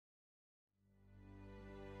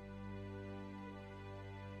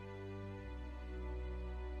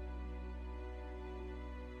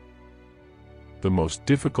The most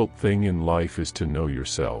difficult thing in life is to know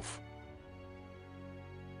yourself.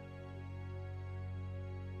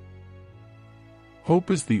 Hope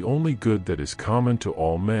is the only good that is common to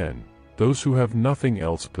all men. Those who have nothing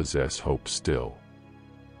else possess hope still.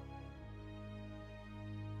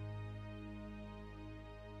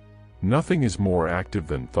 Nothing is more active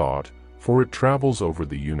than thought, for it travels over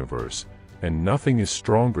the universe, and nothing is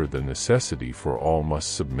stronger than necessity, for all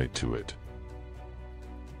must submit to it.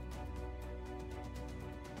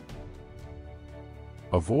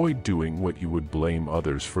 Avoid doing what you would blame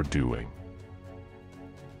others for doing.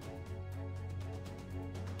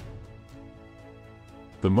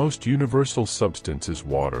 The most universal substance is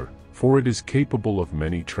water, for it is capable of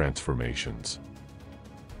many transformations.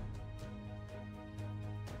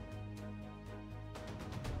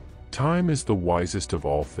 Time is the wisest of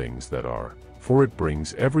all things that are, for it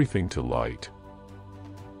brings everything to light.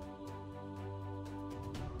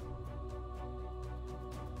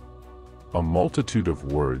 A multitude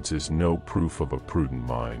of words is no proof of a prudent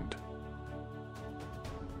mind.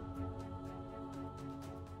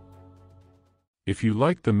 If you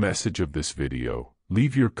like the message of this video,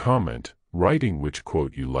 leave your comment, writing which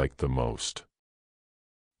quote you liked the most.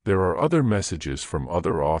 There are other messages from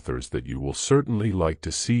other authors that you will certainly like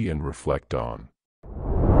to see and reflect on.